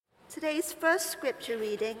Today's first scripture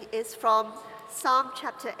reading is from Psalm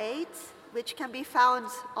chapter 8, which can be found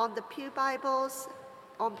on the Pew Bibles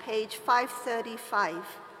on page 535.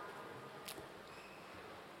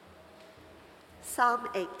 Psalm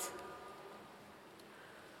 8.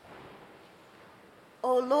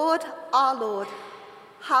 O Lord, our Lord,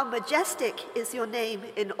 how majestic is your name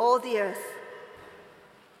in all the earth.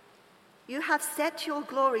 You have set your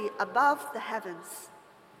glory above the heavens.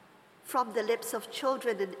 From the lips of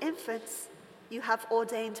children and infants, you have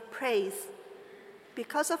ordained praise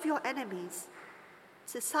because of your enemies,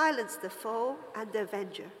 to silence the foe and the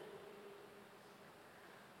avenger.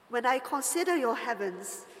 When I consider your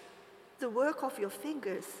heavens, the work of your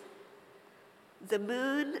fingers, the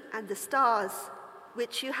moon and the stars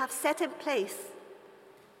which you have set in place,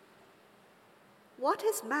 what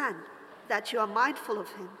is man that you are mindful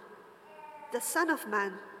of him, the Son of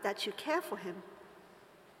Man that you care for him?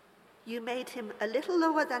 You made him a little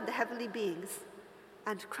lower than the heavenly beings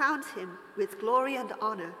and crowned him with glory and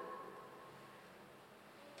honor.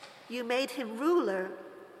 You made him ruler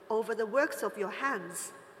over the works of your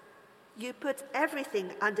hands. You put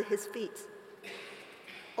everything under his feet,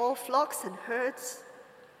 all flocks and herds,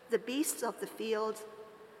 the beasts of the field,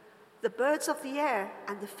 the birds of the air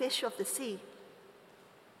and the fish of the sea,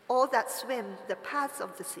 all that swim the paths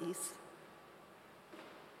of the seas.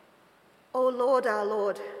 O Lord, our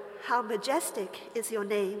Lord, how majestic is your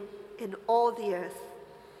name in all the earth.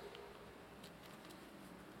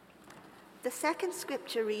 The second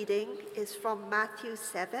scripture reading is from Matthew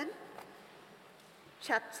 7,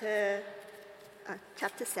 chapter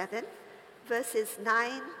 7, verses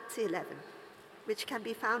 9 to 11, which can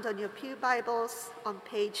be found on your Pew Bibles on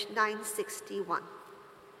page 961.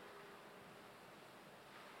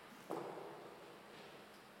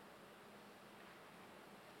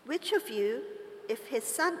 Which of you, if his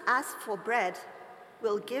son asks for bread,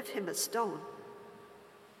 will give him a stone?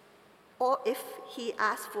 Or if he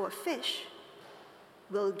asks for a fish,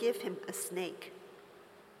 will give him a snake?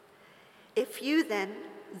 If you then,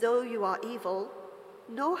 though you are evil,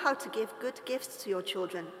 know how to give good gifts to your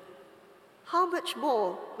children, how much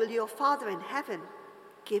more will your Father in heaven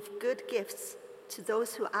give good gifts to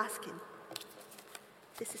those who ask him?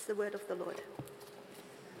 This is the word of the Lord.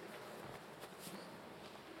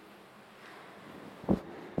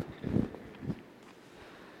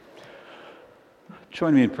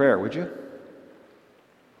 Join me in prayer, would you?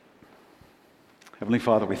 Heavenly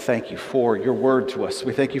Father, we thank you for your word to us.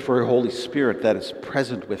 We thank you for your Holy Spirit that is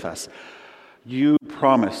present with us. You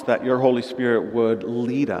promised that your Holy Spirit would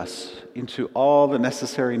lead us into all the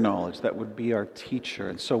necessary knowledge that would be our teacher.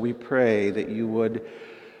 And so we pray that you would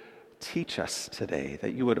teach us today,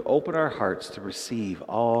 that you would open our hearts to receive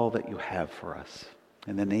all that you have for us.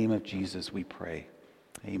 In the name of Jesus we pray.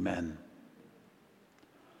 Amen.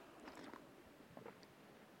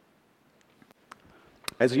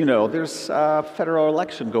 As you know, there's a federal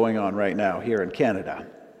election going on right now here in Canada.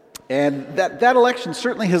 And that election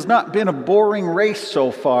certainly has not been a boring race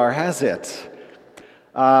so far, has it?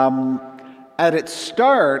 At its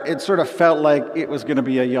start, it sort of felt like it was going to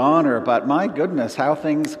be a yawner, but my goodness, how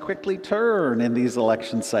things quickly turn in these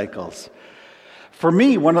election cycles. For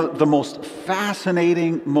me, one of the most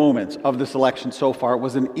fascinating moments of this election so far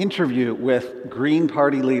was an interview with Green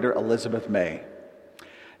Party leader Elizabeth May.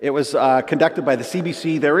 It was conducted by the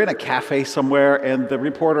CBC. They were in a cafe somewhere, and the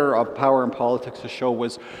reporter of Power and Politics, the show,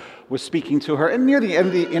 was speaking to her. And near the end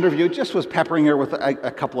of the interview, just was peppering her with a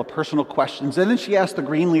couple of personal questions. And then she asked the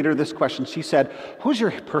Green leader this question. She said, "Who's your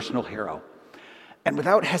personal hero?" And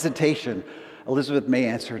without hesitation, Elizabeth May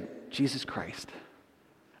answered, "Jesus Christ."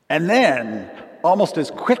 And then, almost as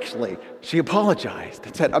quickly, she apologized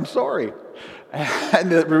and said, "I'm sorry." And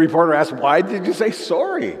the reporter asked, "Why did you say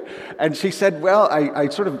sorry?" And she said, "Well,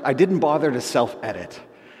 I didn't bother to self-edit."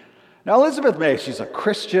 Now, Elizabeth May, she's a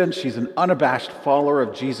Christian, she's an unabashed follower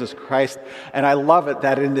of Jesus Christ, and I love it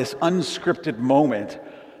that in this unscripted moment,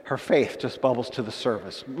 her faith just bubbles to the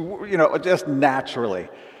surface, just naturally.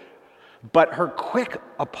 But her quick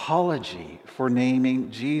apology for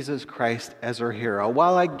naming Jesus Christ as her hero,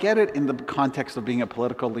 while I get it in the context of being a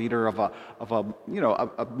political leader of a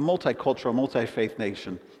multicultural, multi-faith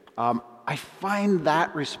nation, I find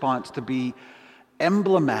that response to be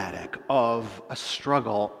emblematic of a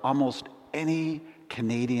struggle almost any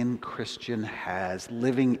Canadian Christian has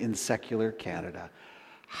living in secular Canada.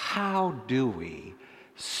 How do we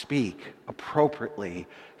speak appropriately,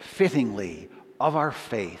 fittingly of our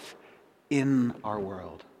faith in our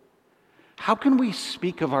world? How can we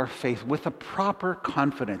speak of our faith with a proper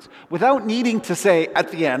confidence without needing to say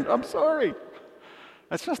at the end, "I'm sorry"?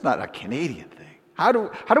 That's just not a Canadian thing. How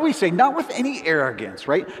do we say, not with any arrogance,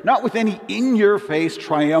 right? Not with any in-your-face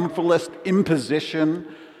triumphalist imposition,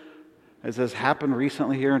 as has happened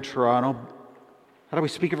recently here in Toronto. How do we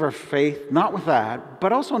speak of our faith? Not with that,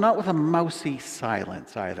 but also not with a mousy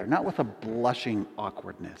silence either, not with a blushing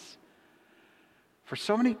awkwardness. For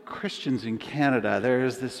so many Christians in Canada, there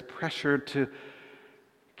is this pressure to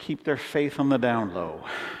keep their faith on the down low.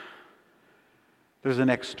 There's an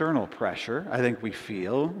external pressure, I think we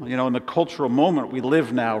feel. In the cultural moment we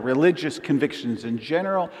live now, religious convictions in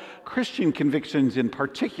general, Christian convictions in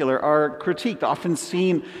particular, are critiqued, often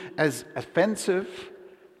seen as offensive,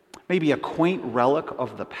 maybe a quaint relic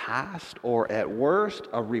of the past, or at worst,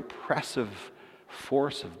 a repressive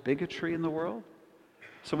force of bigotry in the world.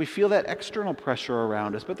 So we feel that external pressure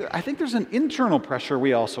around us, but I think there's an internal pressure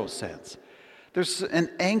we also sense. There's an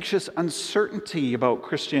anxious uncertainty about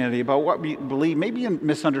Christianity, about what we believe, maybe a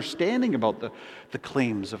misunderstanding about the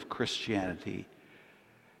claims of Christianity.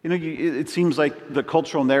 It seems like the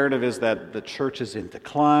cultural narrative is that the church is in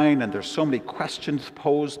decline, and there's so many questions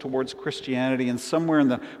posed towards Christianity, and somewhere in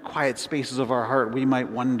the quiet spaces of our heart, we might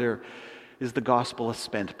wonder, is the gospel a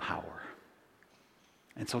spent power?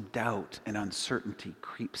 And so doubt and uncertainty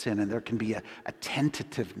creeps in, and there can be a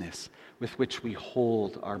tentativeness with which we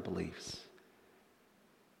hold our beliefs.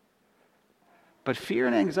 But fear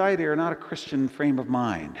and anxiety are not a Christian frame of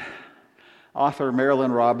mind. Author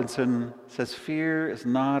Marilyn Robinson says fear is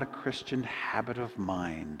not a Christian habit of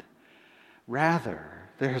mind. Rather,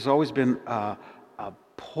 there has always been a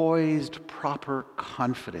poised, proper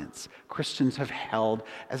confidence Christians have held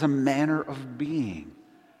as a manner of being.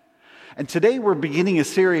 And today we're beginning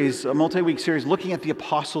a multi-week series, looking at the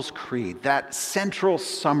Apostles' Creed, that central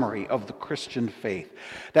summary of the Christian faith.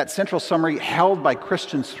 That central summary held by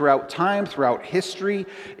Christians throughout time, throughout history,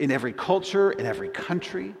 in every culture, in every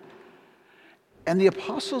country. And the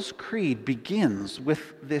Apostles' Creed begins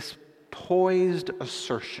with this poised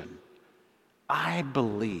assertion, I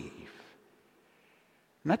believe.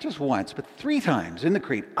 Not just once, but 3 times in the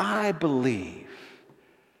Creed, I believe.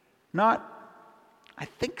 Not I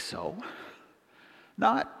think so.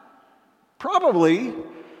 Not probably.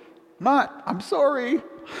 Not I'm sorry.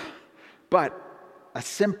 But a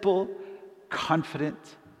simple, confident,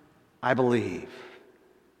 I believe.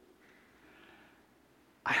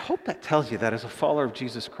 I hope that tells you that as a follower of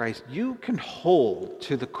Jesus Christ, you can hold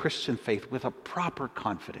to the Christian faith with a proper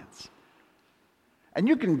confidence. And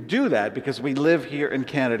you can do that because we live here in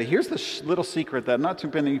Canada. Here's the little secret that not too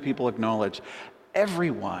many people acknowledge.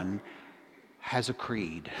 Everyone has a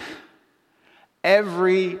creed.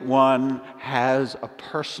 Everyone has a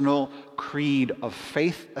personal creed of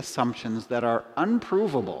faith assumptions that are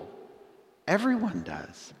unprovable. Everyone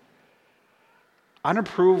does.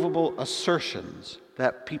 Unprovable assertions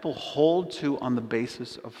that people hold to on the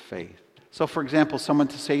basis of faith. So, for example, someone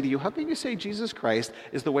to say to you, how can you say Jesus Christ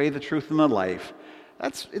is the way, the truth, and the life?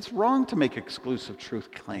 It's wrong to make exclusive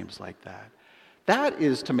truth claims like that. That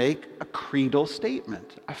is to make a creedal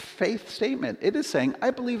statement, a faith statement. It is saying, I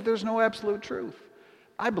believe there's no absolute truth.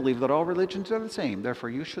 I believe that all religions are the same, therefore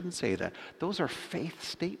you shouldn't say that. Those are faith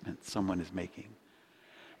statements someone is making.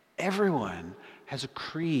 Everyone has a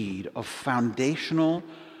creed of foundational,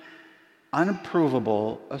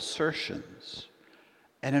 unprovable assertions.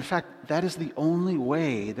 And in fact, that is the only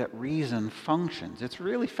way that reason functions. It's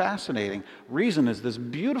really fascinating. Reason is this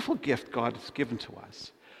beautiful gift God has given to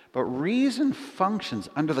us. But reason functions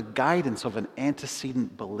under the guidance of an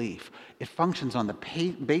antecedent belief. It functions on the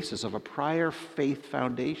basis of a prior faith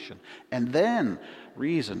foundation. And then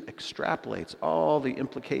reason extrapolates all the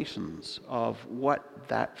implications of what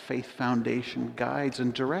that faith foundation guides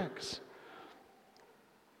and directs.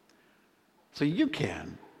 So you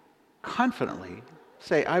can confidently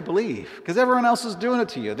say, I believe, because everyone else is doing it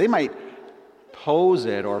to you. They might pose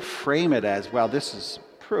it or frame it as, well, this is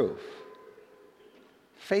proof.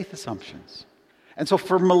 Faith assumptions. And so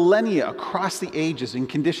for millennia across the ages, in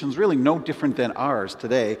conditions really no different than ours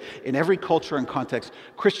today, in every culture and context,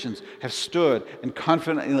 Christians have stood and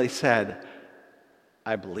confidently said,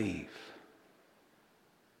 I believe.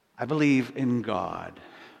 I believe in God.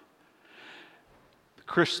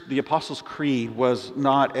 The Apostles' Creed was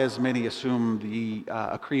not, as many assume,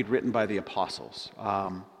 a creed written by the apostles.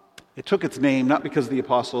 It took its name not because of the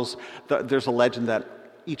apostles. There's a legend that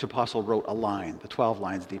each apostle wrote a line, the 12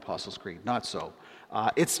 lines of the Apostles' Creed. Not so.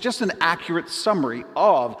 It's just an accurate summary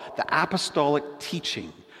of the apostolic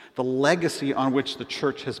teaching, the legacy on which the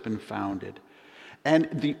church has been founded. And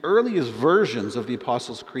the earliest versions of the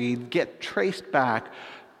Apostles' Creed get traced back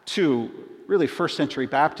to really first century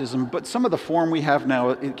baptism, but some of the form we have now,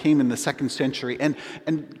 it came in the second century.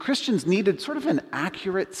 And Christians needed sort of an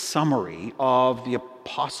accurate summary of the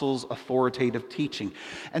apostles' authoritative teaching.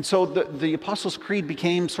 And so the Apostles' Creed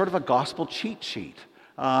became sort of a gospel cheat sheet.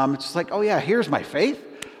 It's just like, oh yeah, here's my faith.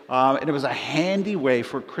 And it was a handy way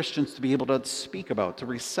for Christians to be able to speak about, to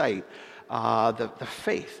recite the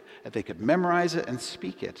faith, that they could memorize it and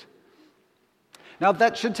speak it. Now,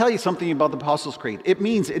 that should tell you something about the Apostles' Creed. It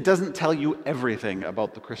means it doesn't tell you everything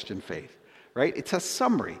about the Christian faith, right? It's a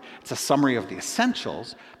summary. It's a summary of the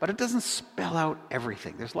essentials, but it doesn't spell out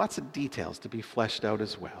everything. There's lots of details to be fleshed out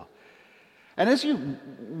as well. And as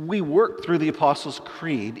we work through the Apostles'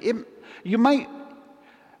 Creed, you might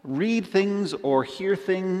read things or hear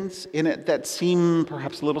things in it that seem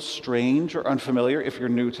perhaps a little strange or unfamiliar if you're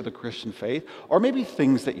new to the Christian faith, or maybe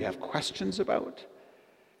things that you have questions about.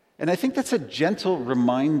 And I think that's a gentle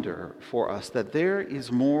reminder for us that there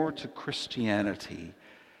is more to Christianity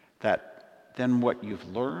than what you've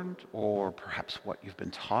learned, or perhaps what you've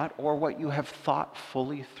been taught, or what you have thought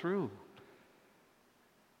fully through.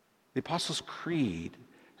 The Apostles' Creed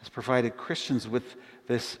has provided Christians with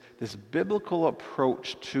this biblical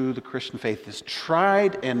approach to the Christian faith, this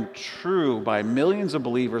tried and true by millions of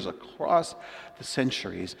believers across the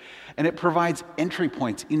centuries. And it provides entry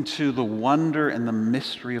points into the wonder and the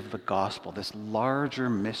mystery of the gospel, this larger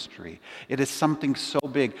mystery. It is something so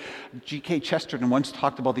big. G.K. Chesterton once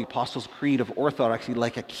talked about the Apostles' Creed of orthodoxy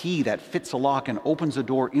like a key that fits a lock and opens a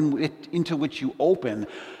door into which you open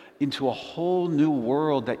into a whole new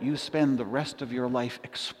world that you spend the rest of your life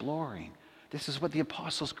exploring. This is what the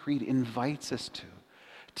Apostles' Creed invites us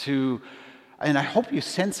to, and I hope you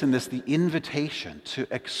sense in this the invitation to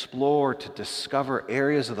explore, to discover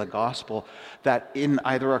areas of the gospel that in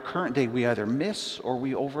either our current day we either miss or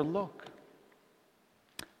we overlook.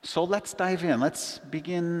 So let's dive in. Let's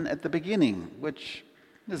begin at the beginning, which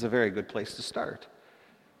is a very good place to start.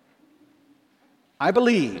 I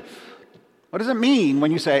believe. What does it mean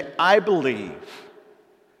when you say, I believe?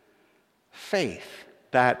 Faith,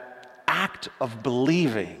 that act of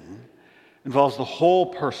believing, involves the whole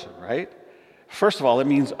person, right? First of all, it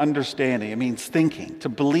means understanding. It means thinking. To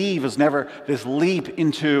believe is never this leap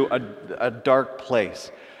into a dark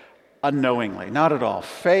place unknowingly. Not at all.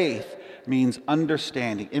 Faith means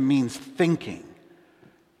understanding. It means thinking,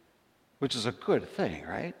 which is a good thing,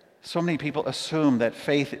 right? So many people assume that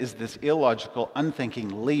faith is this illogical,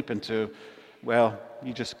 unthinking leap into, well,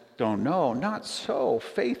 you just don't know. Not so.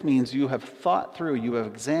 Faith means you have thought through, you have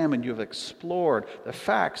examined, you have explored the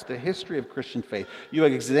facts, the history of Christian faith. You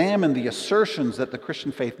have examined the assertions that the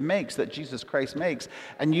Christian faith makes, that Jesus Christ makes,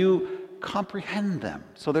 and you comprehend them.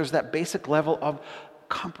 So there's that basic level of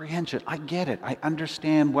comprehension. I get it. I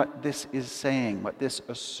understand what this is saying, what this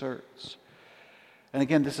asserts. And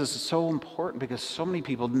again, this is so important because so many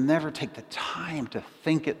people never take the time to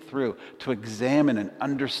think it through, to examine and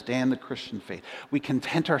understand the Christian faith. We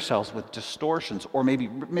content ourselves with distortions or maybe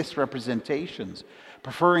misrepresentations,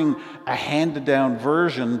 preferring a handed-down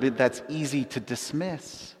version that's easy to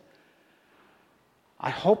dismiss.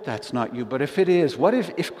 I hope that's not you, but if it is, what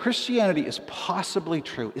if Christianity is possibly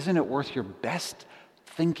true, isn't it worth your best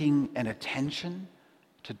thinking and attention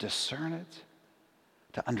to discern it,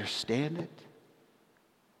 to understand it?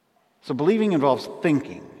 So believing involves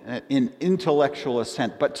thinking in intellectual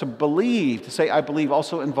assent, but to believe, to say I believe,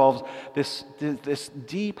 also involves this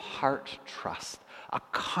deep heart trust, a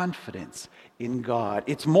confidence in God.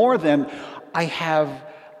 It's more than I have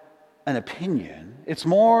an opinion. It's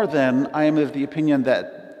more than I am of the opinion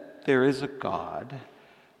that there is a God,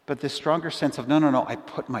 but this stronger sense of no, I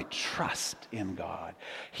put my trust in God.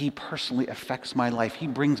 He personally affects my life. He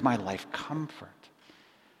brings my life comfort.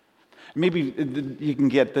 Maybe you can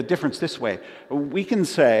get the difference this way. We can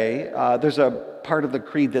say, there's a part of the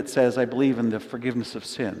creed that says, I believe in the forgiveness of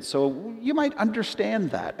sins. So you might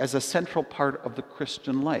understand that as a central part of the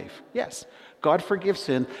Christian life. Yes, God forgives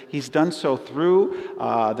sin. He's done so through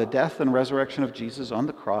the death and resurrection of Jesus on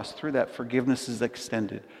the cross. Through that, forgiveness is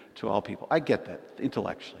extended to all people. I get that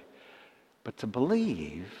intellectually. But to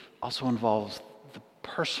believe also involves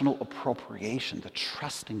personal appropriation, the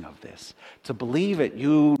trusting of this. To believe it,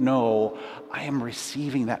 I am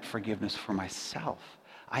receiving that forgiveness for myself.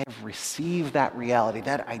 I have received that reality,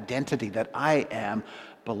 that identity that I am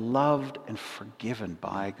beloved and forgiven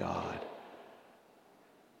by God.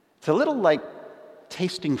 It's a little like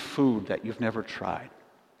tasting food that you've never tried.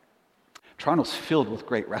 Toronto's filled with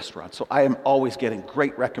great restaurants, so I am always getting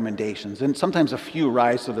great recommendations, and sometimes a few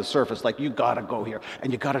rise to the surface, like you gotta go here,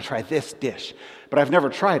 and you gotta try this dish, but I've never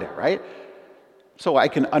tried it, right? So I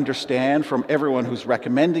can understand from everyone who's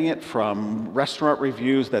recommending it, from restaurant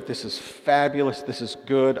reviews, that this is fabulous, this is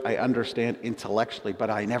good. I understand intellectually,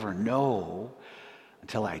 but I never know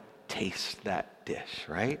until I taste that dish,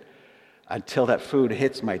 right? Until that food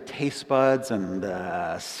hits my taste buds and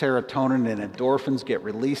serotonin and endorphins get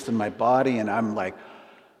released in my body, and I'm like,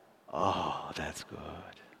 oh, that's good,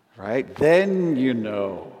 right? Then you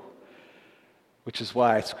know. Which is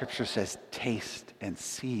why Scripture says, taste and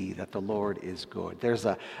see that the Lord is good. There's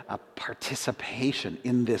a participation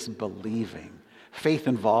in this believing. Faith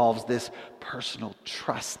involves this personal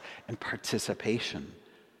trust and participation.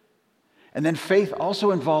 And then faith also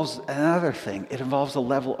involves another thing. It involves a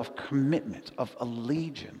level of commitment, of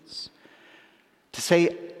allegiance. To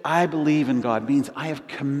say, I believe in God means I have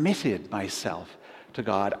committed myself to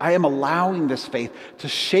God. I am allowing this faith to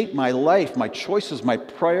shape my life, my choices, my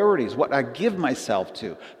priorities, what I give myself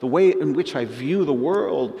to, the way in which I view the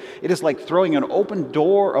world. It is like throwing an open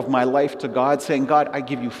door of my life to God, saying, God, I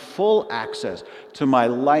give you full access to my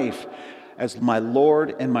life as my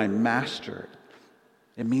Lord and my Master.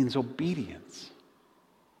 It means obedience.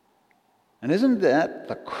 And isn't that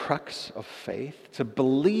the crux of faith? To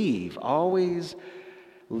believe always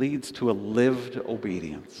leads to a lived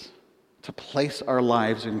obedience. To place our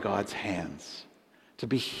lives in God's hands, to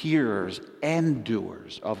be hearers and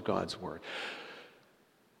doers of God's word.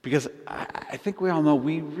 Because I think we all know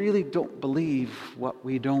we really don't believe what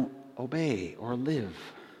we don't obey or live.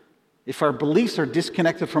 If our beliefs are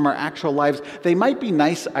disconnected from our actual lives, they might be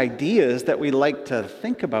nice ideas that we like to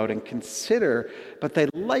think about and consider, but they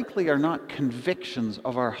likely are not convictions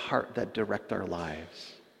of our heart that direct our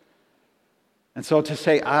lives. And so to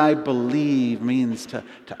say, I believe, means to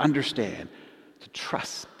understand, to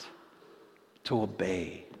trust, to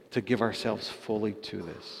obey, to give ourselves fully to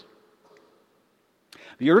this.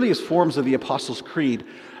 The earliest forms of the Apostles' Creed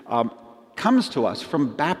comes to us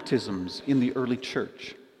from baptisms in the early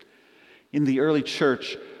church. In the early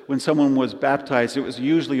church, when someone was baptized, it was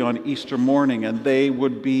usually on Easter morning, and they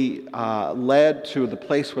would be led to the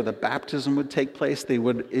place where the baptism would take place. They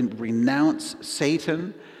would renounce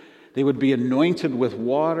Satan. They would be anointed with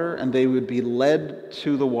water, and they would be led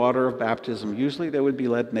to the water of baptism. Usually they would be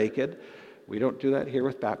led naked. We don't do that here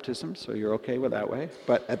with baptism, so you're okay with that way.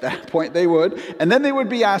 But at that point they would. And then they would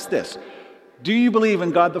be asked this, do you believe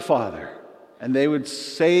in God the Father? And they would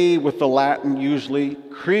say with the Latin usually,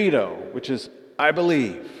 credo, which is, I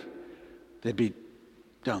believe. They'd be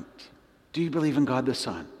dunked. Do you believe in God the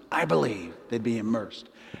Son? I believe. They'd be immersed.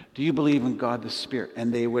 Do you believe in God the Spirit?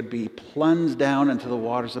 And they would be plunged down into the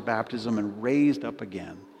waters of baptism and raised up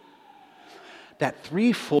again. That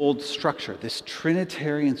threefold structure, this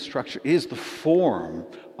Trinitarian structure, is the form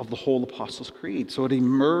of the whole Apostles' Creed. So it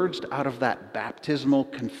emerged out of that baptismal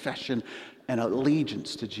confession and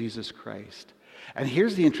allegiance to Jesus Christ. And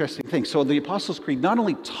here's the interesting thing. So the Apostles' Creed not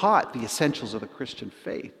only taught the essentials of the Christian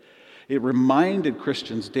faith, it reminded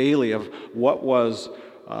Christians daily of what was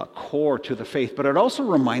core to the faith, but it also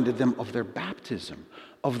reminded them of their baptism,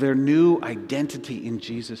 of their new identity in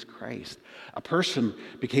Jesus Christ. A person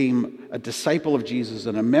became a disciple of Jesus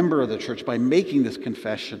and a member of the church by making this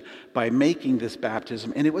confession, by making this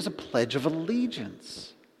baptism, and it was a pledge of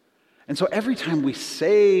allegiance. And so every time we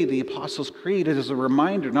say the Apostles' Creed, it is a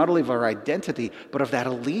reminder not only of our identity, but of that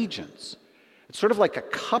allegiance. It's sort of like a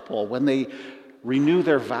couple when they renew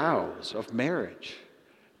their vows of marriage.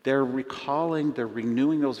 They're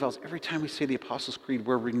renewing those vows. Every time we say the Apostles' Creed,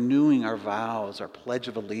 we're renewing our vows, our pledge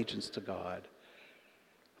of allegiance to God.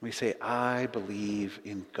 We say, I believe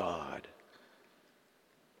in God.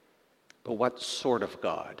 But what sort of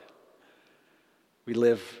God? We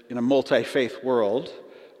live in a multi-faith world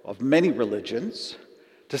of many religions.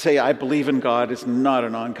 To say, I believe in God is not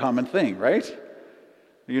an uncommon thing, right?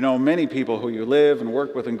 You know, many people who you live and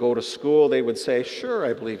work with and go to school, they would say, sure,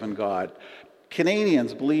 I believe in God.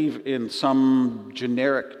 Canadians believe in some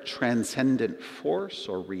generic transcendent force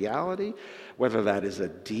or reality, whether that is a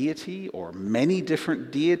deity or many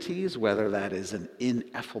different deities, whether that is an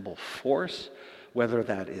ineffable force, whether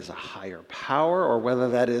that is a higher power, or whether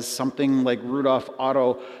that is something like Rudolf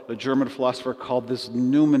Otto, the German philosopher, called this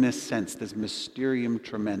numinous sense, this mysterium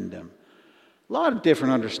tremendum. A lot of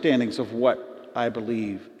different understandings of what I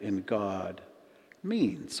believe in God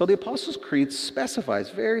means. So the Apostles' Creed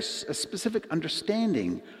specifies a specific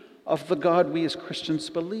understanding of the God we as Christians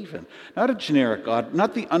believe in. Not a generic God,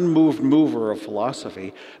 not the unmoved mover of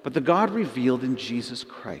philosophy, but the God revealed in Jesus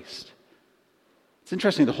Christ. It's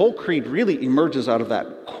interesting, the whole creed really emerges out of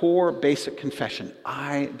that core basic confession.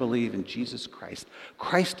 I believe in Jesus Christ.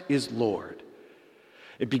 Christ is Lord.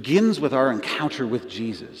 It begins with our encounter with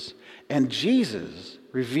Jesus. And Jesus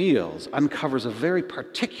uncovers a very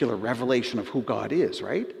particular revelation of who God is,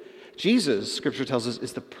 right? Jesus, Scripture tells us,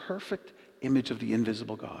 is the perfect image of the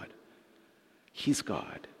invisible God. He's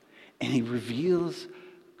God. And he reveals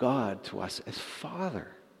God to us as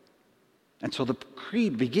Father. And so the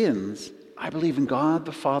creed begins, I believe in God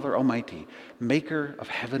the Father Almighty, maker of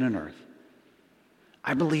heaven and earth.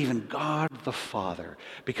 I believe in God the Father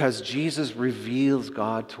because Jesus reveals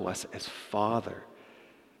God to us as Father.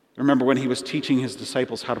 Remember when he was teaching his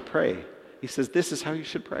disciples how to pray, he says, this is how you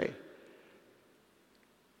should pray.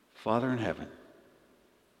 Father in heaven.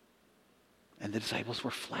 And the disciples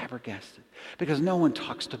were flabbergasted because no one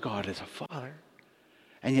talks to God as a father.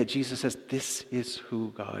 And yet Jesus says, this is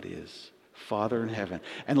who God is, Father in heaven.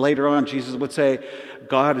 And later on, Jesus would say,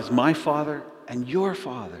 God is my Father and your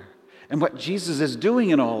Father. And what Jesus is doing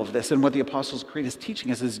in all of this and what the Apostles' Creed is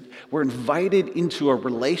teaching us is we're invited into a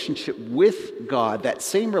relationship with God, that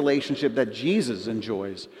same relationship that Jesus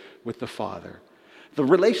enjoys with the Father. The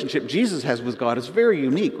relationship Jesus has with God is very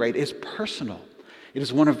unique, right? It's personal. It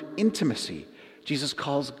is one of intimacy. Jesus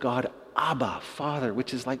calls God Abba, Father,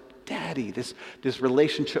 which is like Daddy, this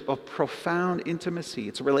relationship of profound intimacy.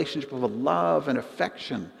 It's a relationship of love and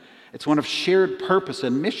affection. It's one of shared purpose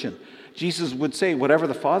and mission. Jesus would say, whatever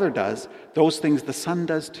the Father does, those things the Son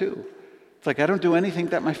does too. It's like, I don't do anything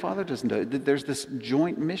that my Father doesn't do. There's this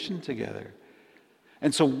joint mission together.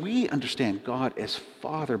 And so we understand God as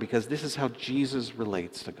Father because this is how Jesus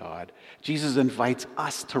relates to God. Jesus invites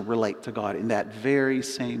us to relate to God in that very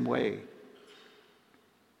same way.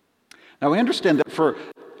 Now we understand that for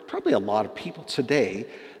probably a lot of people today,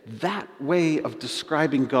 that way of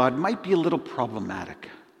describing God might be a little problematic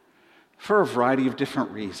for a variety of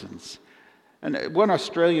different reasons. And one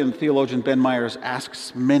Australian theologian, Ben Myers,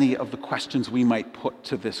 asks many of the questions we might put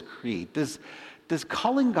to this creed. Does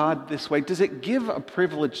calling God this way, does it give a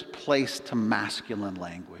privileged place to masculine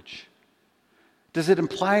language? Does it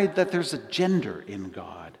imply that there's a gender in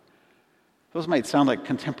God? Those might sound like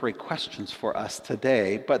contemporary questions for us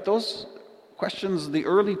today, but those questions the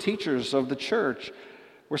early teachers of the church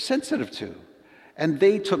were sensitive to. And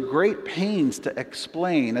they took great pains to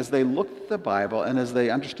explain, as they looked at the Bible and as they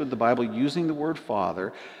understood the Bible using the word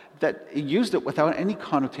Father, that it used it without any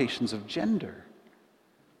connotations of gender.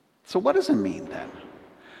 So what does it mean then?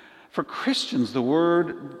 For Christians, the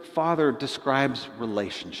word Father describes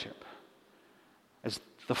relationship. As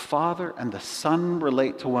the Father and the Son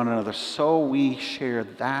relate to one another, so we share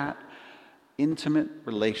that intimate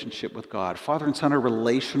relationship with God. Father and Son are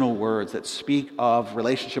relational words that speak of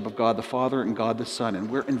relationship of God the Father and God the Son.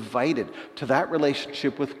 And we're invited to that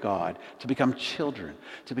relationship with God to become children,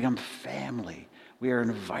 to become family. We are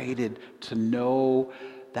invited to know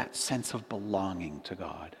that sense of belonging to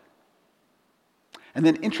God. And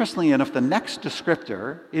then interestingly enough, the next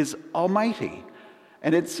descriptor is Almighty.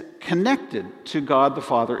 And it's connected to God the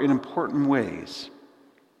Father in important ways.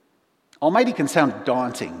 Almighty can sound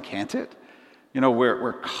daunting, can't it? You know,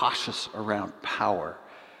 we're cautious around power,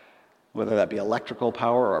 whether that be electrical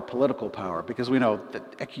power or political power, because we know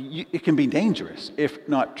that it can be dangerous if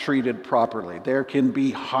not treated properly. There can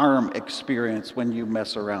be harm experienced when you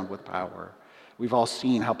mess around with power. We've all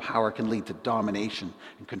seen how power can lead to domination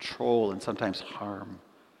and control and sometimes harm.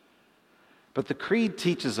 But the Creed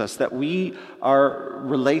teaches us that we are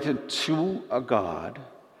related to a God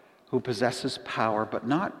who possesses power, but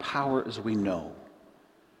not power as we know.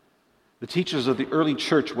 The teachers of the early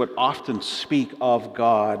church would often speak of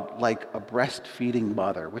God like a breastfeeding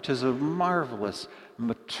mother, which is a marvelous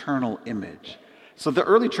maternal image. So the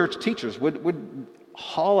early church teachers would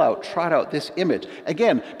trot out this image.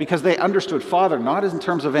 Again, because they understood Father not in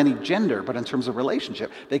terms of any gender, but in terms of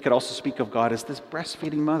relationship. They could also speak of God as this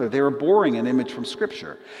breastfeeding mother. They were borrowing an image from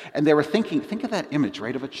Scripture. And they were thinking, think of that image,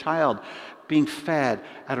 right, of a child being fed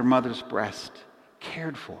at her mother's breast,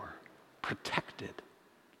 cared for, protected,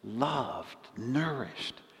 loved,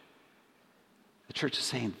 nourished. The church is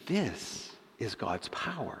saying this is God's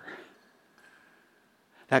power.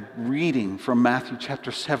 That reading from Matthew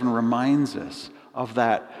chapter 7 reminds us of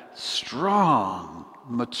that strong,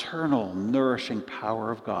 maternal, nourishing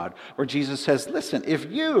power of God, where Jesus says, listen,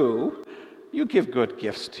 if you give good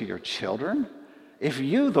gifts to your children, if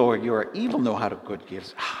you, though you are evil, know how to good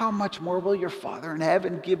gifts, how much more will your Father in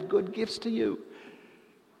heaven give good gifts to you?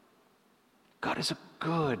 God is a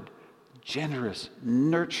good, generous,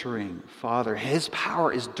 nurturing Father. His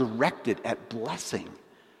power is directed at blessing.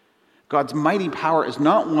 God's mighty power is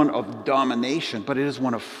not one of domination, but it is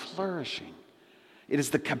one of flourishing. It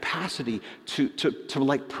is the capacity to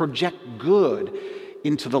project good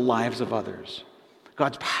into the lives of others.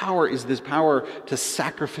 God's power is this power to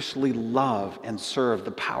sacrificially love and serve, the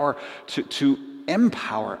power to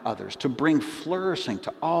empower others, to bring flourishing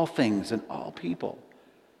to all things and all people.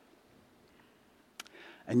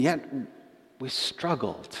 And yet, we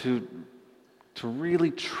struggle to really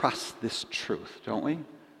trust this truth, don't we?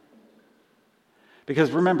 Because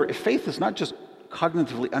remember, if faith is not just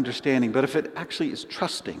cognitively understanding, but if it actually is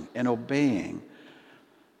trusting and obeying,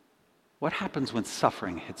 what happens when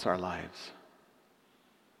suffering hits our lives?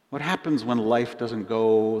 What happens when life doesn't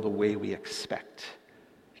go the way we expect?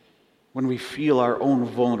 When we feel our own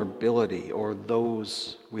vulnerability or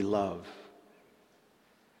those we love?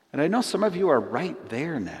 And I know some of you are right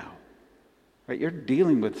there now. Right? You're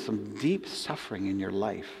dealing with some deep suffering in your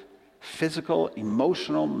life. Physical,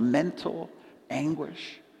 emotional, mental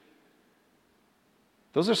anguish.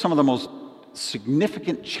 Those are some of the most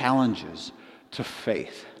significant challenges to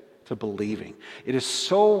faith, to believing. It is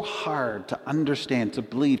so hard to understand, to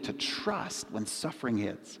believe, to trust when suffering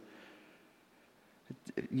hits.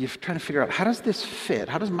 You're trying to figure out, how does this fit?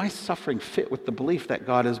 How does my suffering fit with the belief that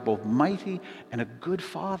God is both mighty and a good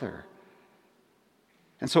Father?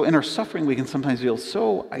 And so in our suffering, we can sometimes feel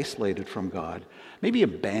so isolated from God, maybe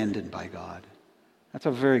abandoned by God. That's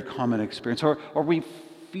a very common experience. Or we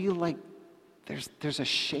feel like there's a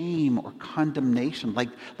shame or condemnation,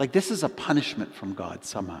 like this is a punishment from God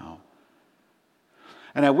somehow.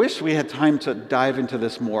 And I wish we had time to dive into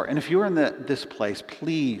this more. And if you're in this place,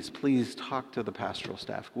 please talk to the pastoral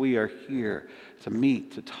staff. We are here to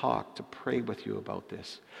meet, to talk, to pray with you about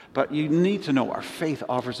this. But you need to know our faith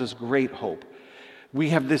offers us great hope. We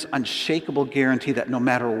have this unshakable guarantee that no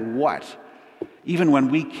matter what, even when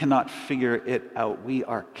we cannot figure it out, we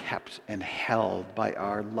are kept and held by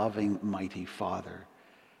our loving, mighty Father.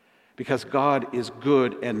 Because God is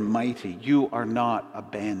good and mighty, you are not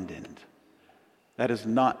abandoned. That is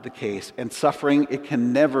not the case. And suffering, it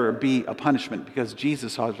can never be a punishment because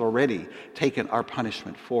Jesus has already taken our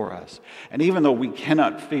punishment for us. And even though we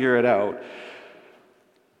cannot figure it out,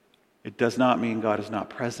 it does not mean God is not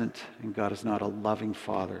present and God is not a loving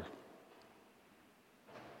Father.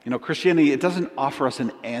 You know, Christianity, it doesn't offer us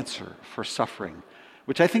an answer for suffering,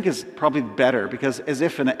 which I think is probably better because as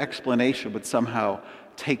if an explanation would somehow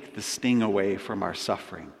take the sting away from our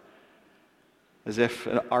suffering. As if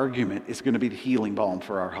an argument is going to be the healing balm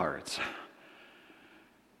for our hearts.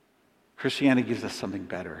 Christianity gives us something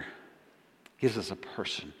better. It gives us a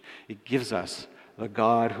person. It gives us the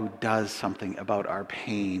God who does something about our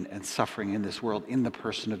pain and suffering in this world in the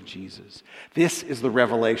person of Jesus. This is the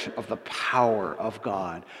revelation of the power of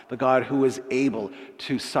God, the God who is able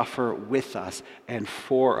to suffer with us and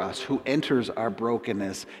for us, who enters our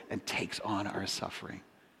brokenness and takes on our suffering.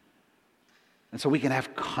 And so we can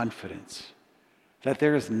have confidence that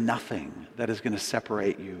there is nothing that is going to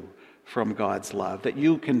separate you from God's love, that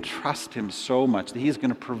you can trust Him so much that He is going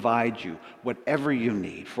to provide you whatever you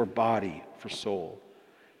need for body, for soul.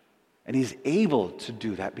 And He's able to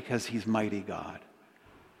do that because He's mighty God.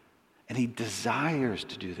 And He desires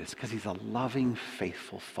to do this because He's a loving,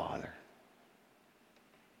 faithful Father.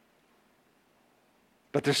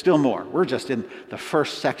 But there's still more. We're just in the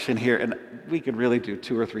first section here, and we could really do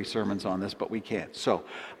 2 or 3 sermons on this, but we can't. So,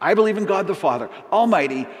 I believe in God the Father,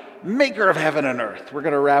 Almighty, maker of heaven and earth. We're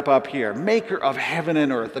going to wrap up here. Maker of heaven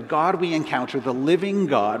and earth. The God we encounter, the living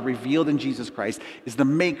God revealed in Jesus Christ, is the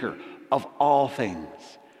maker of all things.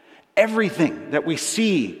 Everything that we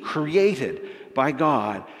see created by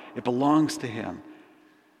God, it belongs to Him.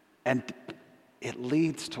 And it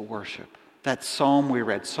leads to worship. That psalm we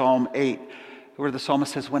read, Psalm 8, where the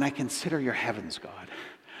psalmist says, when I consider your heavens, God,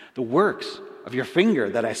 the works of your finger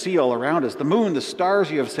that I see all around us, the moon, the stars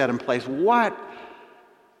you have set in place, what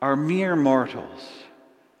are mere mortals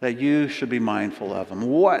that you should be mindful of them?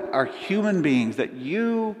 What are human beings that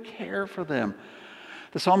you care for them?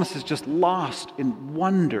 The psalmist is just lost in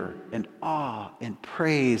wonder and awe and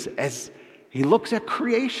praise as he looks at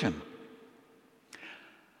creation.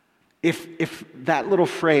 If that little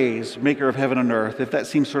phrase, maker of heaven and earth, if that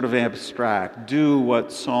seems sort of abstract, do what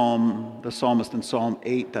the psalmist in Psalm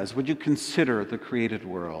 8 does. Would you consider the created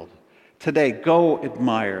world? Today, go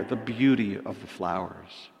admire the beauty of the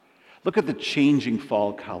flowers. Look at the changing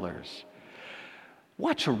fall colors.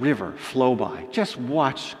 Watch a river flow by. Just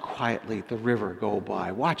watch quietly the river go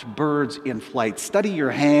by. Watch birds in flight. Study your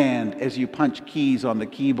hand as you punch keys on the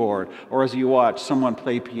keyboard or as you watch someone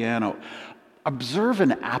play piano. Observe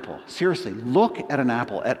an apple. Seriously, look at an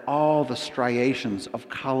apple, at all the striations of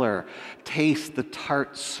color. Taste the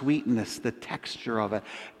tart sweetness, the texture of it.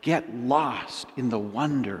 Get lost in the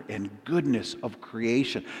wonder and goodness of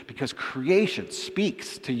creation because creation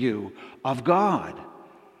speaks to you of God.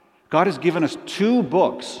 God has given us two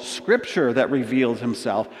books, Scripture that reveals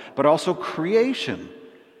himself, but also creation.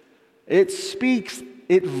 It speaks,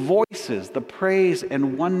 it voices the praise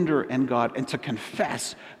and wonder in God, and to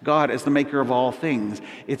confess God as the maker of all things.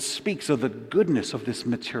 It speaks of the goodness of this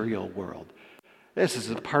material world. This is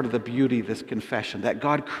a part of the beauty of this confession, that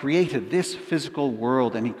God created this physical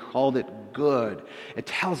world and he called it good. It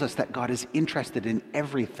tells us that God is interested in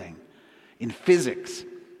everything, in physics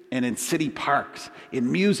and in city parks,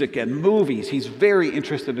 in music and movies. He's very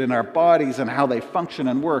interested in our bodies and how they function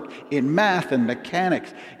and work, in math and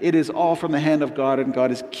mechanics. It is all from the hand of God, and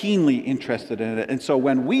God is keenly interested in it. And so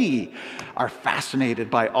when we are fascinated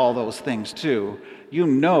by all those things too, you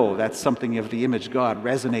know that's something of the image God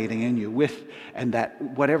resonating in you with, and that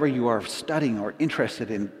whatever you are studying or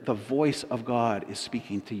interested in, the voice of God is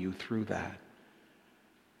speaking to you through that.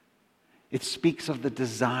 It speaks of the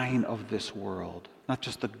design of this world, not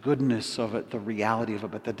just the goodness of it, the reality of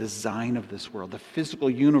it, but the design of this world. The physical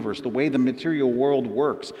universe, the way the material world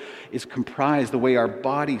works, is comprised, the way our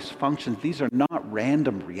bodies function. These are not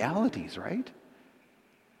random realities, right?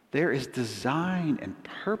 There is design and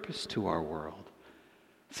purpose to our world.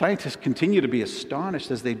 Scientists continue to be astonished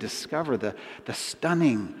as they discover the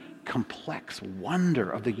stunning, complex wonder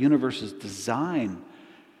of the universe's design.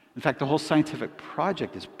 In fact, the whole scientific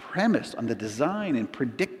project is premised on the design and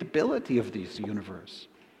predictability of this universe.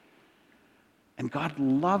 And God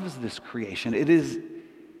loves this creation. It is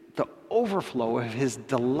the overflow of his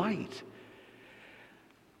delight.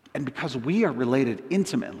 And because we are related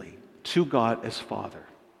intimately to God as Father,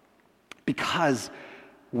 because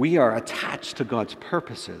we are attached to God's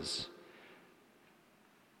purposes,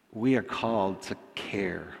 we are called to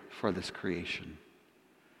care for this creation.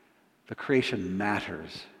 The creation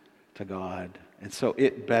matters to God, and so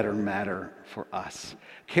it better matter for us.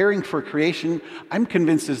 Caring for creation, I'm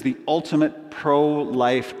convinced, is the ultimate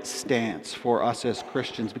pro-life stance for us as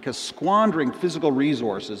Christians, because squandering physical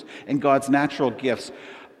resources and God's natural gifts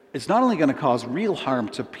is not only going to cause real harm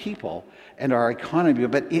to people and our economy,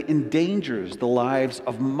 but it endangers the lives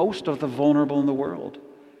of most of the vulnerable in the world.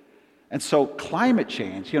 And so climate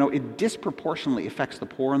change, it disproportionately affects the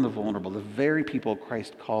poor and the vulnerable, the very people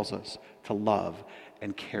Christ calls us to love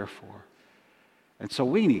and care for. And so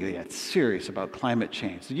we need to get serious about climate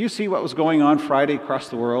change. Did you see what was going on Friday across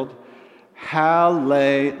the world?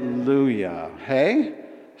 Hallelujah. Hey?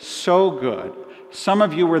 So good. Some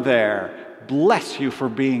of you were there. Bless you for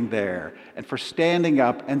being there and for standing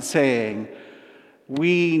up and saying,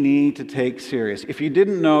 we need to take serious. If you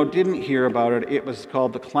didn't hear about it, it was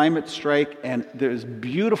called the climate strike, and there's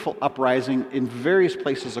beautiful uprising in various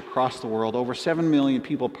places across the world. Over 7 million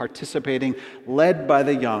people participating, led by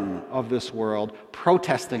the young of this world,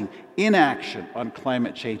 protesting inaction on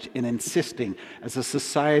climate change and insisting, as a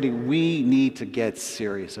society, we need to get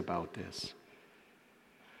serious about this.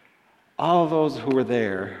 All those who were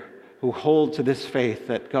there, who hold to this faith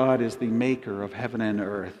that God is the maker of heaven and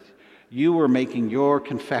earth, you were making your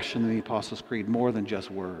confession in the Apostles' Creed more than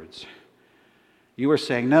just words. You were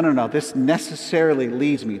saying, no, this necessarily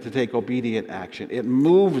leads me to take obedient action. It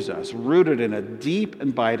moves us, rooted in a deep,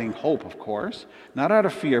 abiding hope, of course, not out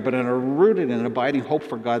of fear, but rooted in an abiding hope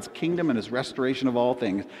for God's kingdom and his restoration of all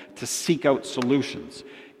things, to seek out solutions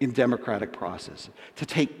in democratic process, to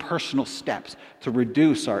take personal steps to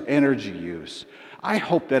reduce our energy use. I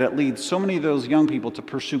hope that it leads so many of those young people to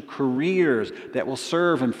pursue careers that will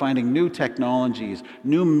serve in finding new technologies,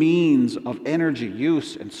 new means of energy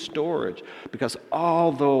use and storage, because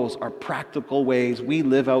all those are practical ways we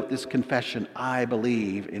live out this confession, I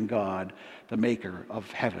believe in God, the maker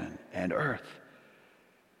of heaven and earth.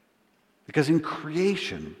 Because in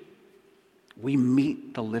creation, we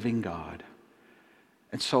meet the living God.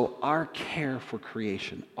 And so our care for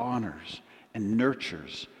creation honors and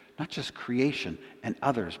nurtures not just creation and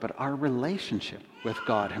others, but our relationship with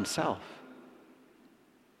God himself.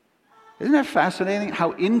 Isn't that fascinating?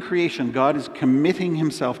 How in creation God is committing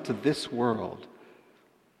himself to this world.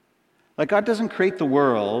 Like God doesn't create the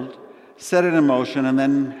world, set it in motion, and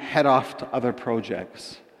then head off to other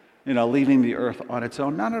projects, leaving the earth on its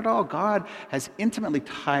own. Not at all. God has intimately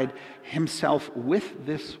tied himself with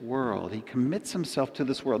this world. He commits himself to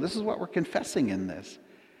this world. This is what we're confessing in this.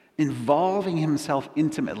 Involving himself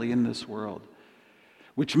intimately in this world,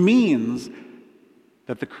 which means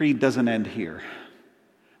that the creed doesn't end here,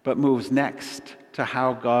 but moves next to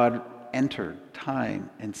how God entered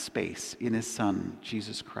time and space in his Son,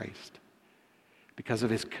 Jesus Christ, because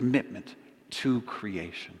of his commitment to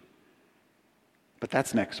creation. But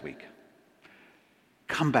that's next week.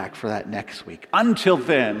 Come back for that next week. Until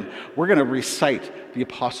then, we're going to recite the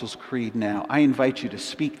Apostles' Creed now. I invite you to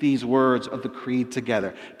speak these words of the Creed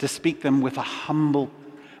together, to speak them with a humble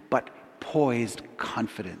but poised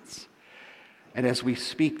confidence. And as we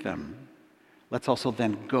speak them, let's also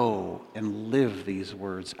then go and live these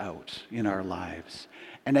words out in our lives.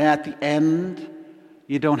 And at the end,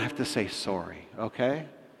 you don't have to say sorry, okay?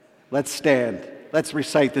 Let's stand. Let's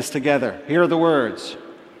recite this together. Here are the words.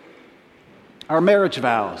 Our marriage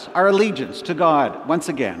vows, our allegiance to God. Once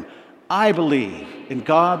again, I believe in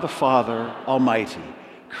God the Father Almighty,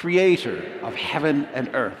 creator of heaven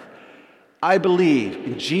and earth. I believe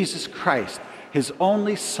in Jesus Christ, his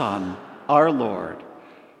only Son, our Lord,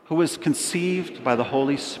 who was conceived by the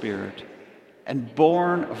Holy Spirit and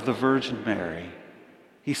born of the Virgin Mary.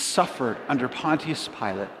 He suffered under Pontius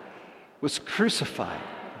Pilate, was crucified,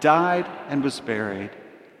 died, and was buried.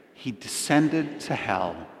 He descended to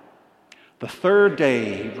hell. The third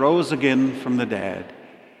day, he rose again from the dead.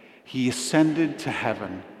 He ascended to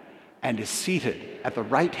heaven and is seated at the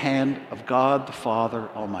right hand of God the Father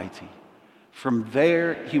Almighty. From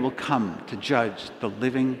there, he will come to judge the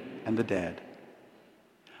living and the dead.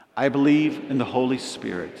 I believe in the Holy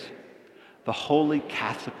Spirit, the Holy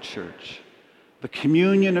Catholic Church, the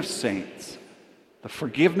communion of saints, the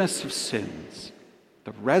forgiveness of sins,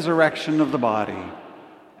 the resurrection of the body,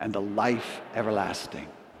 and the life everlasting.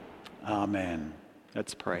 Amen.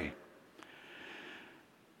 Let's pray.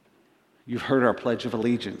 You've heard our Pledge of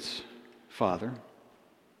Allegiance, Father.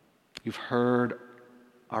 You've heard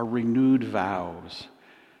our renewed vows.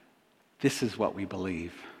 This is what we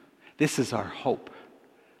believe. This is our hope.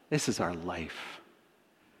 This is our life.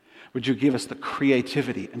 Would you give us the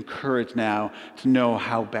creativity and courage now to know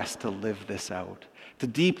how best to live this out, to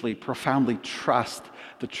deeply, profoundly trust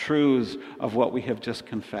the truths of what we have just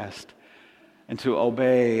confessed, and to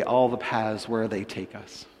obey all the paths where they take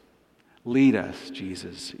us. Lead us,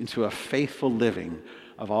 Jesus, into a faithful living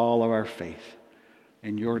of all of our faith.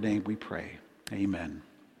 In your name we pray. Amen.